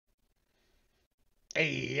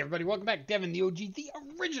Hey everybody, welcome back. Devin, the OG, the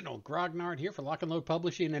original Grognard here for Lock and Load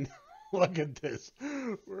Publishing, and look at this.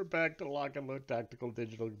 We're back to Lock and Load Tactical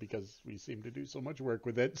Digital because we seem to do so much work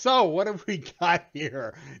with it. So, what have we got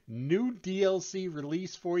here? New DLC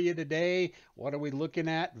release for you today. What are we looking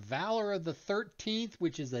at? Valor of the 13th,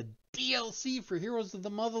 which is a DLC for Heroes of the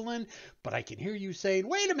Motherland. But I can hear you saying,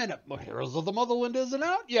 wait a minute, Heroes of the Motherland isn't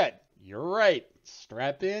out yet. You're right.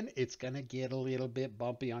 Strap in. It's going to get a little bit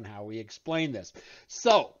bumpy on how we explain this.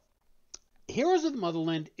 So, Heroes of the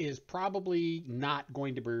Motherland is probably not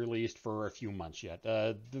going to be released for a few months yet.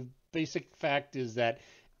 The basic fact is that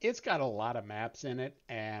it's got a lot of maps in it,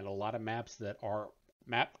 and a lot of maps that our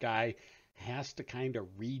map guy has to kind of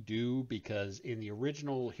redo, because in the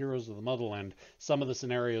original Heroes of the Motherland, some of the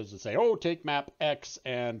scenarios would say, oh, take map X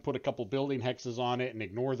and put a couple building hexes on it and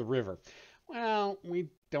ignore the river. Well, we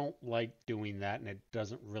don't like doing that, and it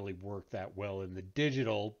doesn't really work that well in the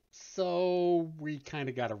digital, so we kind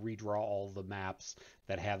of got to redraw all the maps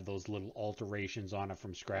that have those little alterations on it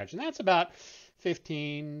from scratch, and that's about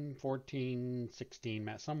 15, 14, 16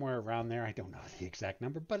 maps, somewhere around there. I don't know the exact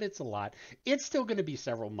number, but it's a lot. It's still going to be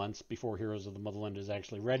several months before Heroes of the Motherland is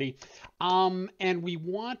actually ready, and we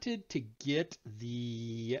wanted to get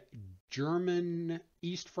the German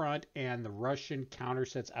East Front and the Russian counter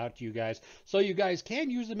sets out to you guys, so you guys can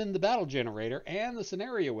use them in the battle generator and the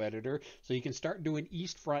scenario editor, so you can start doing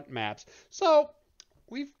East Front maps. So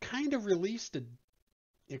we've kind of released an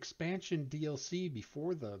expansion DLC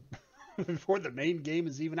before the before the main game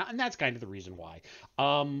is even out, and that's kind of the reason why.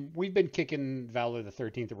 We've been kicking Valor the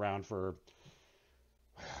 13th around for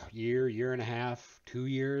year and a half, 2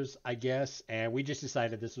 years, I guess, and we just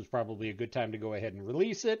decided this was probably a good time to go ahead and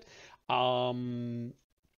release it.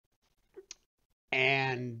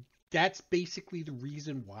 And that's basically the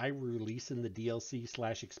reason why we're releasing the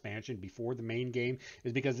DLC / expansion before the main game,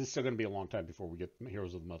 is because it's still going to be a long time before we get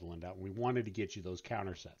Heroes of the Motherland out, and we wanted to get you those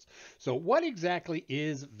counter sets. So what exactly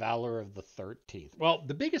is Valor of the 13th? Well,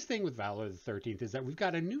 the biggest thing with Valor of the 13th is that we've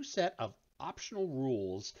got a new set of optional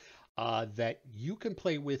rules that you can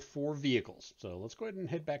play with for vehicles. So let's go ahead and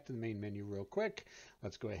head back to the main menu real quick.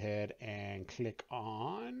 Let's go ahead and click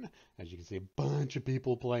on, as you can see, a bunch of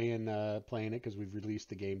people playing it because we've released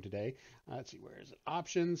the game today. Let's see, where is it?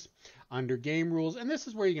 Options, under game rules, and this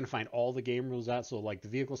is where you're going to find all the game rules out. So like the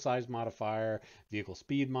vehicle size modifier, vehicle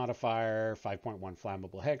speed modifier, 5.1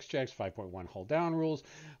 flammable hex checks, 5.1 hull down rules,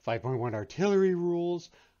 5.1 artillery rules.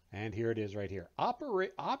 And here it is right here.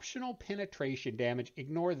 Optional penetration damage.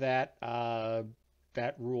 Ignore that.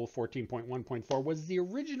 That rule 14.1.4 was the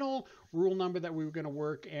original rule number that we were going to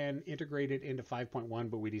work and integrate it into 5.1,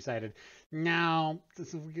 but we decided, now,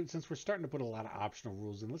 since we're starting to put a lot of optional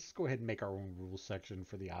rules in, let's go ahead and make our own rules section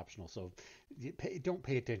for the optional. So don't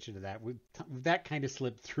pay attention to that. That kind of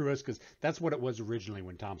slipped through us because that's what it was originally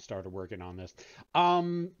when Tom started working on this.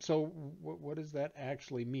 So what does that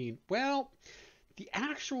actually mean? Well, the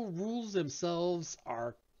actual rules themselves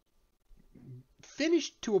are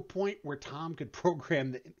finished to a point where Tom could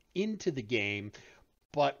program them into the game,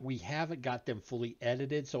 but we haven't got them fully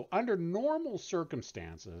edited. So under normal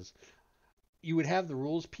circumstances, you would have the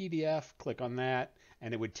rules PDF, click on that,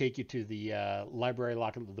 and it would take you to the library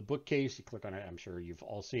lock into the bookcase. You click on it, I'm sure you've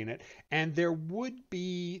all seen it. And there would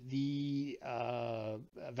be the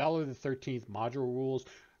Valor the 13th module rules.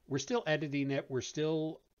 We're still editing it. We're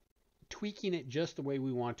still tweaking it just the way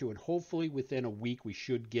we want to, and hopefully within a week we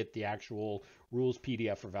should get the actual rules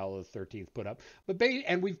PDF for Valor the 13th put up.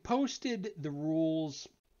 And we've posted the rules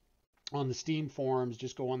on the Steam forums.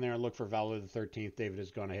 Just go on there and look for Valor the 13th. David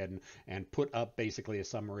has gone ahead and put up basically a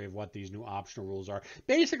summary of what these new optional rules are.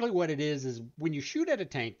 Basically what it is when you shoot at a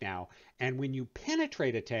tank now, and when you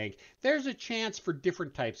penetrate a tank, there's a chance for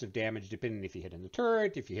different types of damage depending if you hit in the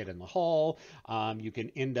turret, if you hit in the hull. You can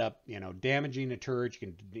end up, damaging a turret.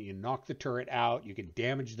 You can knock the turret out. You can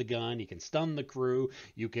damage the gun. You can stun the crew.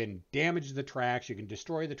 You can damage the tracks. You can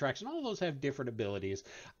destroy the tracks, and all those have different abilities,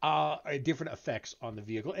 different effects on the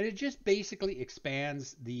vehicle, and it just basically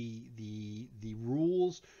expands the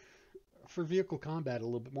rules for vehicle combat a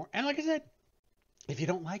little bit more. And like I said, if you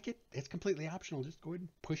don't like it, it's completely optional. Just go ahead and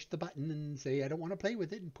push the button and say, I don't want to play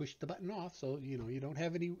with it, and push the button off. So, you don't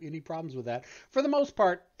have any problems with that. For the most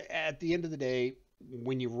part, at the end of the day,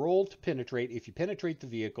 when you roll to penetrate, if you penetrate the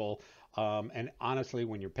vehicle, And honestly,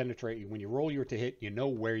 when when you roll your to hit, you know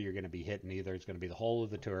where you're going to be hitting. Either it's going to be the hull of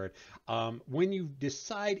the turret. When you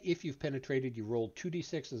decide if you've penetrated, you roll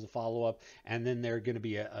 2d6 as a follow-up, and then there's going to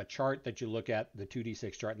be a chart that you look at, the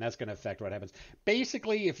 2d6 chart, and that's going to affect what happens.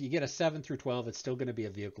 Basically, if you get a 7 through 12, it's still going to be a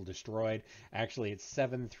vehicle destroyed. Actually, it's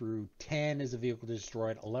 7 through 10 is a vehicle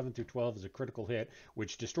destroyed. 11 through 12 is a critical hit,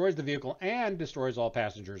 which destroys the vehicle and destroys all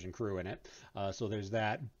passengers and crew in it. So there's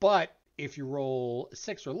that. But if you roll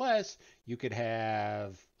 6 or less, you could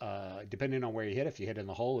have, depending on where you hit, if you hit in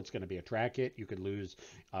the hole, it's going to be a track hit. You could lose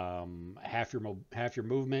half your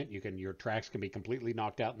movement. Your tracks can be completely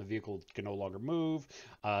knocked out, and the vehicle can no longer move.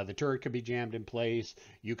 The turret can be jammed in place.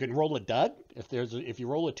 You can roll a dud if you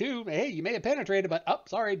roll a 2. Hey, you may have penetrated, but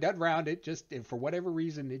sorry, dud round. It just, for whatever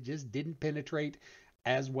reason, it just didn't penetrate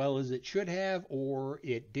as well as it should have, or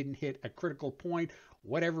it didn't hit a critical point.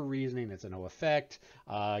 Whatever reasoning, it's a no effect.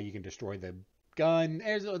 You can destroy the gun.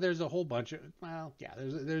 There's a whole bunch of, well, yeah,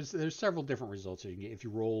 there's several different results you can get if you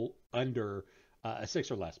roll under a 6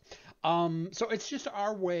 or less. So it's just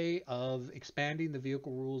our way of expanding the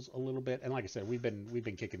vehicle rules a little bit. And like I said, we've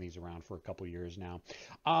been kicking these around for a couple years now.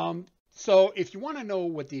 So if you want to know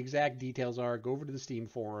what the exact details are, go over to the Steam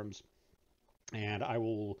forums, and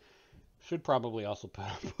should probably also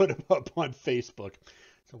put them up on Facebook.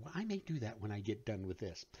 So I may do that when I get done with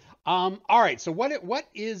this. All right, so what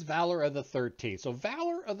is Valor of the 13th? So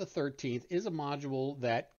Valor of the 13th is a module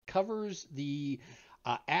that covers the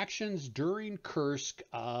actions during Kursk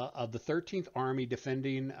of the 13th Army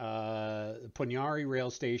defending Punyari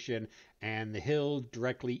Rail Station and the hill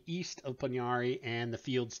directly east of Punyari and the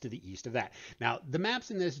fields to the east of that. Now, the maps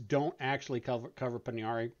in this don't actually cover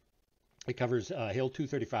Punyari. It covers Hill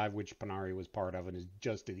 235, which Punyari was part of and is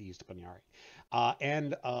just to the east of Punyari.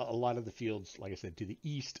 And a lot of the fields, like I said, to the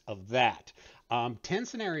east of that. 10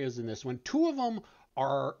 scenarios in this one. 2 of them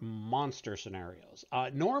are monster scenarios.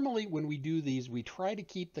 Normally, when we do these, we try to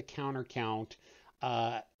keep the counter count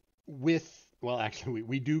well, actually,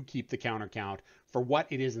 we do keep the counter count for what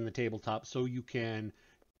it is in the tabletop, so you can...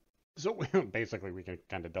 So basically, we can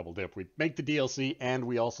kind of double dip. We make the DLC, and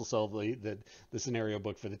we also sell the scenario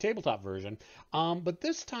book for the tabletop version. But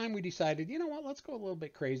this time we decided, you know what, let's go a little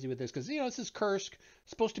bit crazy with this, because, this is Kursk,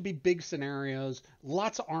 supposed to be big scenarios,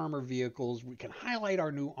 lots of armor vehicles. We can highlight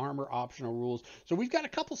our new armor optional rules. So we've got a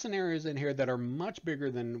couple scenarios in here that are much bigger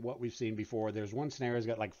than what we've seen before. There's one scenario that's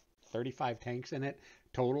got like 35 tanks in it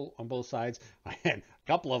total on both sides, and a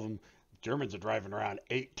couple of them, Germans are driving around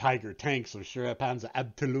 8 Tiger tanks of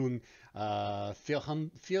Panzer-Abteilung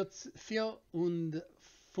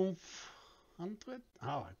 400.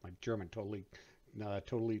 Oh, my German totally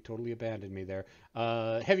abandoned me there.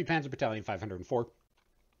 Heavy Panzer Battalion 504.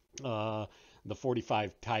 The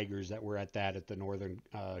 45 Tigers that were at the northern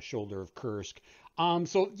shoulder of Kursk.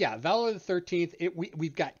 So yeah, Valor the 13th.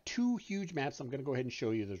 We've got 2 huge maps. I'm going to go ahead and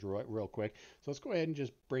show you this real quick. So let's go ahead and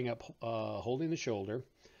just bring up Holding the Shoulder.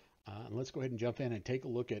 And let's go ahead and jump in and take a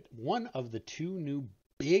look at one of the 2 new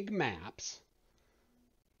big maps.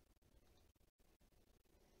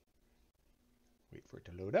 Wait for it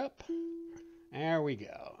to load up. There we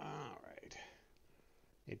go. All right.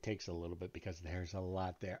 It takes a little bit because there's a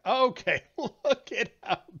lot there. Okay, look at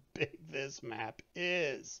how big this map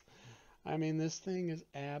is. I mean, this thing is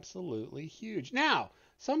absolutely huge. Now,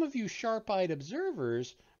 some of you sharp-eyed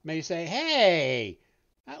observers may say, hey,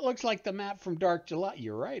 that looks like the map from Dark July.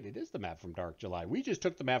 You're right, it is the map from Dark July. We just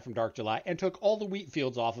took the map from Dark July and took all the wheat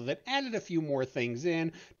fields off of it, added a few more things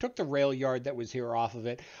in, took the rail yard that was here off of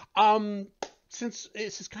it. Since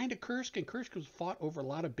this is kind of Kursk, and Kursk was fought over a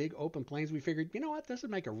lot of big open plains, we figured, you know what, this would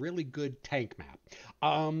make a really good tank map.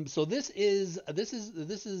 So this is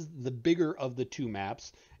the bigger of the 2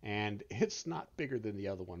 maps, and it's not bigger than the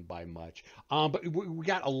other one by much. But we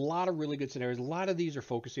got a lot of really good scenarios. A lot of these are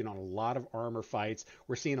focusing on a lot of armor fights.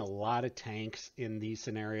 We're seeing a lot of tanks in these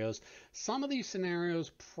scenarios. Some of these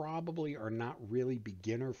scenarios probably are not really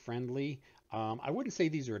beginner friendly. I wouldn't say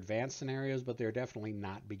these are advanced scenarios, but they're definitely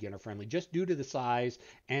not beginner friendly, just due to the size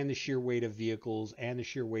and the sheer weight of vehicles and the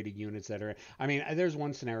sheer weight of units that are. I mean, there's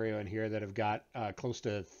one scenario in here that have got close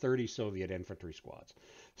to 30 Soviet infantry squads.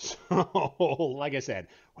 So, like I said,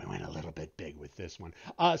 we went a little bit big with this one.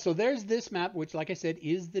 So there's this map, which, like I said,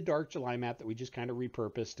 is the Dark July map that we just kind of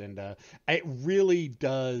repurposed, and it really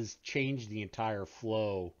does change the entire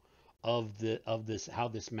flow of this, how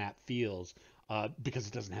this map feels. Because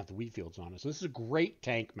it doesn't have the wheat fields on it. So this is a great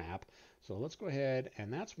tank map. So let's go ahead,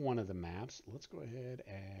 and that's one of the maps. Let's go ahead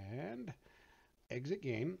and exit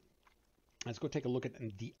game. Let's go take a look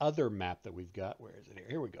at the other map that we've got. Where is it here?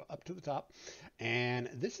 Here we go, up to the top. And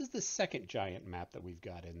this is the second giant map that we've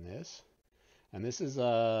got in this. And this is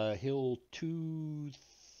hill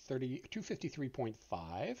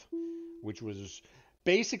 253.5, which was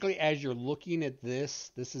basically, as you're looking at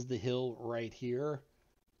this is the hill right here.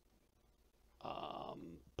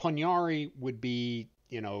 Poniari would be,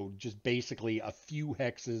 just basically a few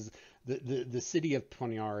hexes. The city of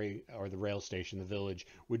Poniari, or the rail station, the village,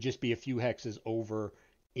 would just be a few hexes over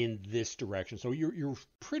in this direction. So you're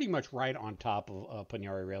pretty much right on top of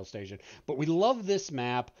Poniari rail station. But we love this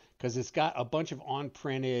map because it's got a bunch of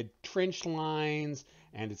on-printed trench lines,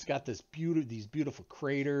 and it's got these beautiful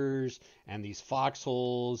craters and these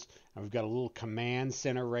foxholes. And we've got a little command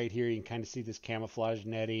center right here. You can kind of see this camouflage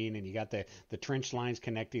netting, and you got the trench lines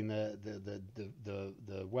connecting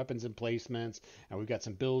the weapons emplacements. And we've got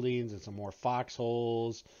some buildings and some more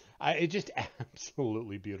foxholes. It's just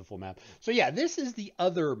absolutely beautiful map. So yeah, this is the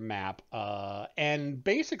other map, and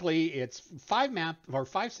basically it's 5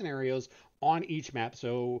 scenarios on each map.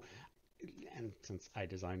 So, and since I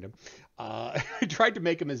designed them, I tried to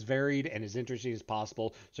make them as varied and as interesting as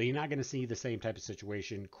possible. So you're not going to see the same type of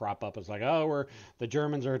situation crop up as like, oh, the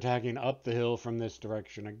Germans are attacking up the hill from this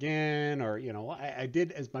direction again, or I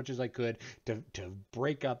did as much as I could to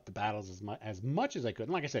break up the battles as much as I could.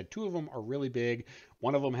 And like I said, 2 of them are really big.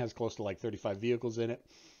 One of them has close to like 35 vehicles in it.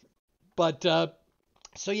 But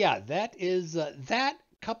so yeah, that is that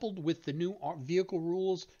coupled with the new vehicle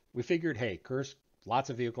rules. We figured, hey, Curse, lots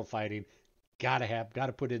of vehicle fighting.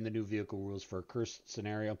 Gotta put in the new vehicle rules for a Curse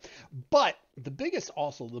scenario. But the biggest,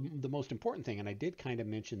 also the most important thing, and I did kind of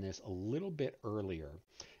mention this a little bit earlier,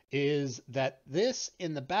 is that this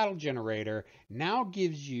in the battle generator now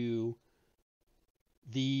gives you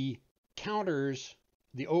the counters,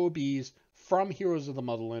 the OOBs from Heroes of the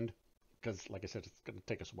Motherland, because like I said, it's going to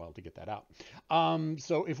take us a while to get that out.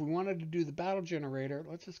 So if we wanted to do the battle generator,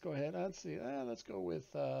 let's just go ahead. Let's see. Let's go with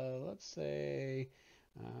let's say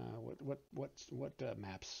what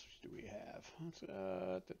maps do we have?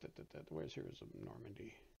 Where's Heroes of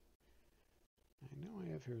Normandy? I know I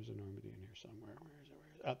have Heroes of Normandy in here somewhere. Where is it?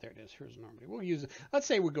 Oh, there it is. Heroes of Normandy. We'll use it. Let's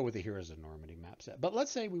say we'll go with the Heroes of Normandy map set. But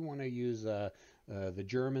let's say we want to use the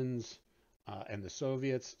Germans and the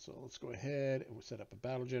Soviets. So let's go ahead and we'll set up a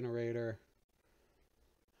battle generator.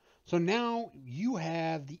 So now you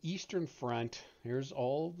have the Eastern Front. Here's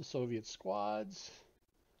all the Soviet squads,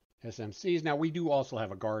 SMCs. Now we do also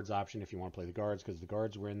have a guards option if you want to play the guards, because the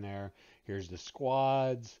guards were in there. Here's the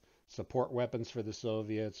squads, support weapons for the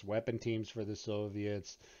Soviets, weapon teams for the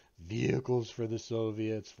Soviets, vehicles for the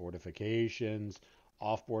Soviets, fortifications,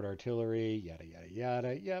 offboard artillery, yada, yada,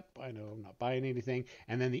 yada. Yep, I know, I'm not buying anything.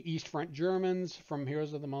 And then the East Front Germans from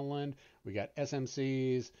Heroes of the Motherland. We got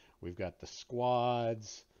SMCs, we've got the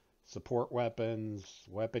squads, support weapons,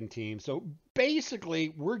 weapon teams. So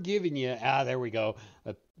basically, we're giving you, there we go,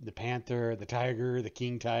 the Panther, the Tiger, the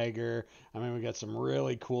King Tiger. I mean, we got some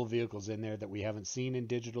really cool vehicles in there that we haven't seen in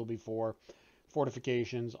digital before.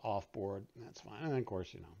 Fortifications, offboard, that's fine. And then, of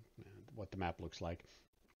course, what the map looks like.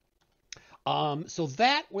 So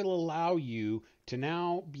that will allow you to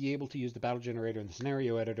now be able to use the battle generator and the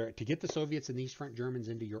scenario editor to get the Soviets and the East Front Germans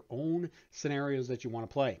into your own scenarios that you want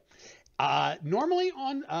to play. Normally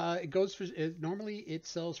normally it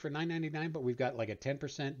sells for $9.99, but we've got like a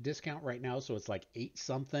 10% discount right now, so it's like $8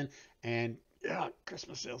 something. And yeah,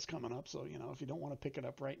 Christmas sale's coming up, so if you don't want to pick it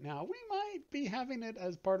up right now, we might be having it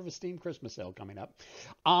as part of a Steam Christmas sale coming up.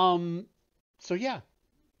 So yeah,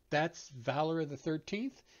 that's Valor of the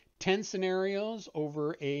 13th. 10 scenarios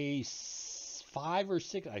over a 5 or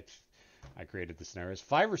 6. I created the scenarios.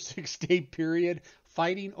 5 or 6 day period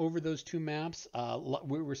fighting over those 2 maps.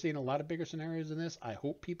 We're seeing a lot of bigger scenarios in this. I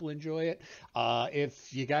hope people enjoy it.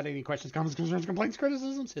 If you got any questions, comments, concerns, complaints,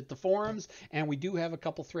 criticisms, hit the forums. And we do have a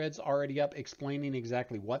couple threads already up explaining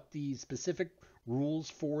exactly what the specific rules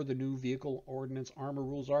for the new vehicle ordnance armor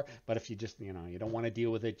rules are. But if you just, you don't want to deal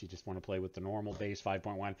with it, you just want to play with the normal base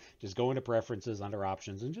 5.1, just go into preferences under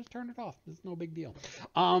options and just turn it off. It's no big deal.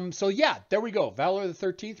 So yeah, there we go. Valor the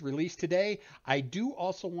 13th released today. I do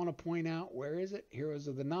also want to point out, where is it? Heroes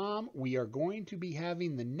of the Nam. We are going to be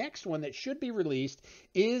having the next one that should be released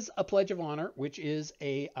is a Pledge of Honor, which is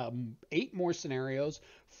a 8 more scenarios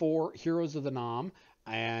for Heroes of the Nam.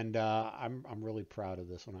 And I'm really proud of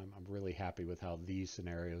this one. I'm really happy with how these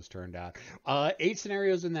scenarios turned out. 8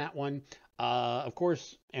 scenarios in that one. Of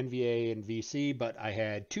course, NVA and VC, but I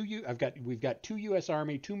had we've got 2 U.S.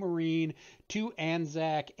 Army, 2 Marine, 2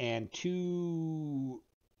 ANZAC, and 2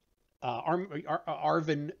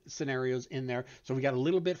 Arvin scenarios in there. So we got a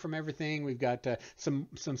little bit from everything. We've got some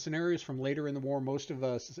scenarios from later in the war. Most of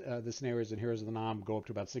the scenarios in Heroes of the Nam go up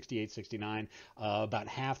to about 68, 69. About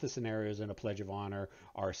half the scenarios in A Pledge of Honor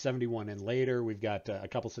are 71 and later. We've got a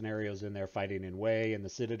couple scenarios in there fighting in Wei and the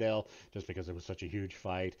Citadel, just because it was such a huge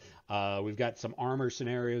fight. We've got some armor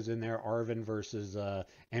scenarios in there, Arvin versus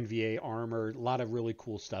NVA armor. A lot of really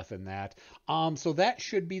cool stuff in that. So that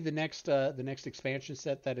should be the next expansion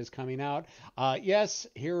set that is coming out. Yes,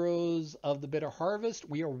 Heroes of the Bitter Harvest.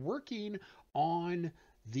 We are working on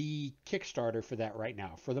the Kickstarter for that right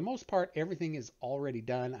now. For the most part, everything is already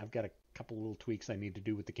done. I've got a couple little tweaks I need to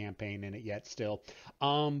do with the campaign in it yet still.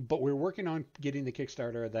 But we're working on getting the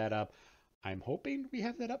Kickstarter of that up. I'm hoping we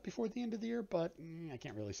have that up before the end of the year, but I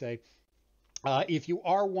can't really say. If you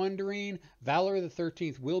are wondering, Valor the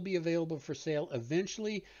 13th will be available for sale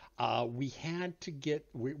eventually.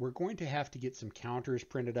 We're going to have to get some counters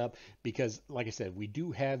printed up because, like I said, we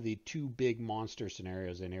do have the two big monster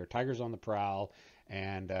scenarios in here, Tigers on the Prowl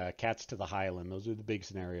and Cats to the Highland. Those are the big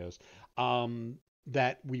scenarios.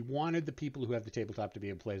 That we wanted the people who have the tabletop to be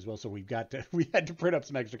able to play as well. So we had to print up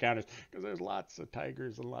some extra counters because there's lots of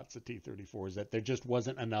Tigers and lots of T-34s that there just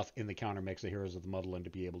wasn't enough in the counter mix of Heroes of the Motherland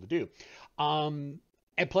to be able to do.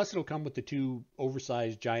 And plus it'll come with the two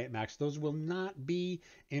oversized giant maps. Those will not be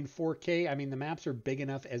in 4K. I mean, the maps are big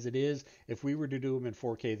enough as it is. If we were to do them in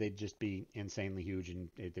 4K, they'd just be insanely huge and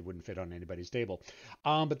they wouldn't fit on anybody's table.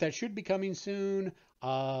 But that should be coming soon.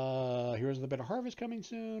 Heroes of the Bitter Harvest coming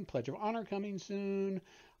soon. Pledge of Honor coming soon.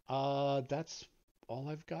 That's all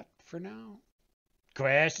I've got for now.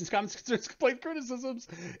 Questions, comments, concerns, complaints, criticisms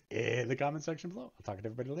in the comment section below. I'll talk to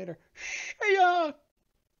everybody later. See ya!